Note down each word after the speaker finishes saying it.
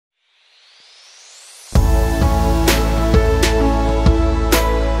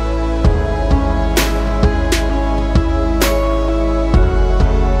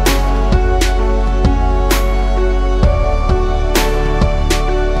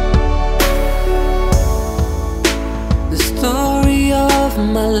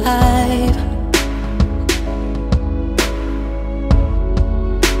my life,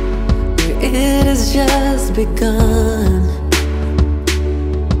 where it has just begun.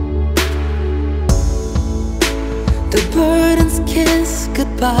 The burdens kiss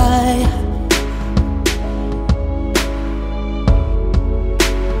goodbye.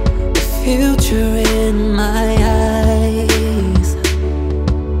 The future in my eyes.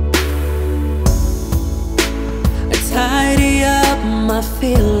 I tidy up my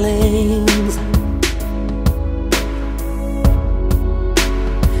feelings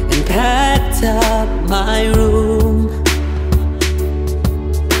and packed up my room.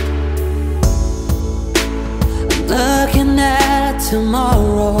 I'm looking at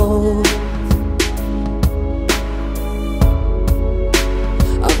tomorrow.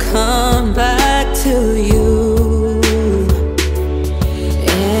 I'll come back to you.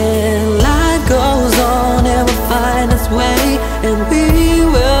 And life goes on and we'll find its way, and we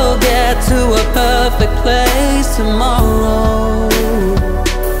will get to a perfect place tomorrow.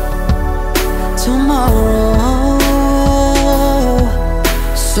 Tomorrow.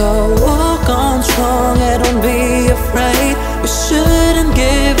 So walk on strong and don't be afraid. We shouldn't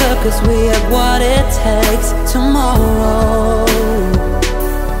give up, 'cause we have what it takes. Tomorrow.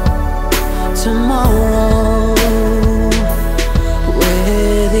 Tomorrow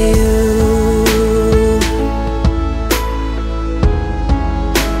with you.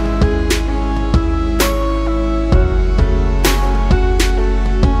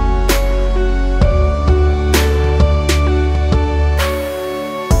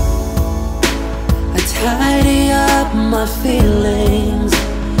 I tidy up my feelings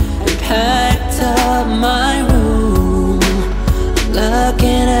and packed up my room. I'm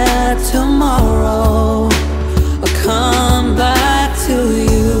looking at tomorrow. I'll come back to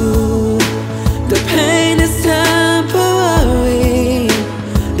you. The pain is temporary.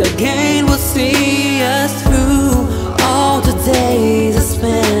 The gain will see us through. All the days I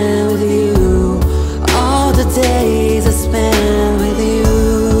spent with you. All the days I spent with you.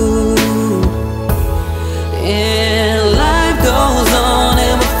 And life goes on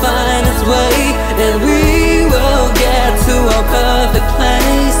and we'll find its way, and we will get to a perfect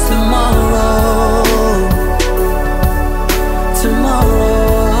place tomorrow. Tomorrow.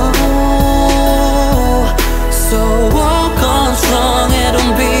 So walk on strong and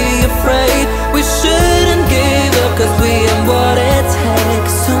don't be afraid. We shouldn't give up, 'cause we have what it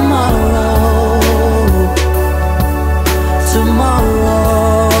takes. Tomorrow.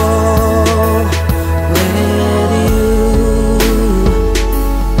 Tomorrow with you.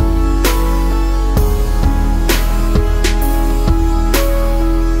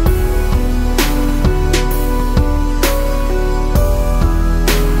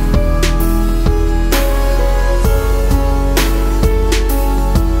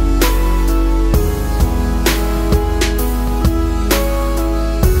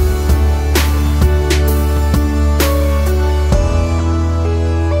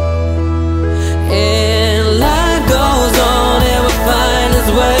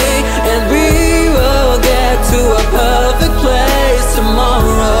 And we will get to a perfect place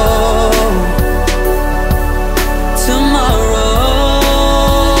tomorrow. Tomorrow.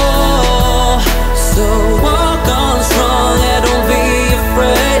 So walk on strong and don't be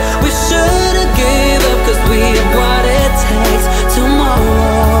afraid. We shouldn't give up, 'cause we have what it takes.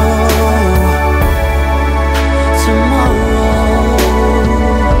 Tomorrow. Tomorrow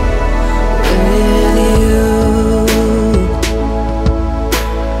with you.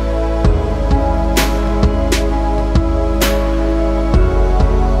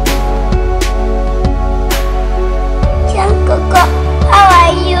 How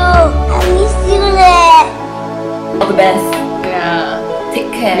are you? I miss you. All the best. Yeah. Take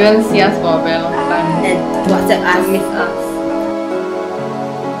care. You won't see us for a very long time. And WhatsApp us. Miss us.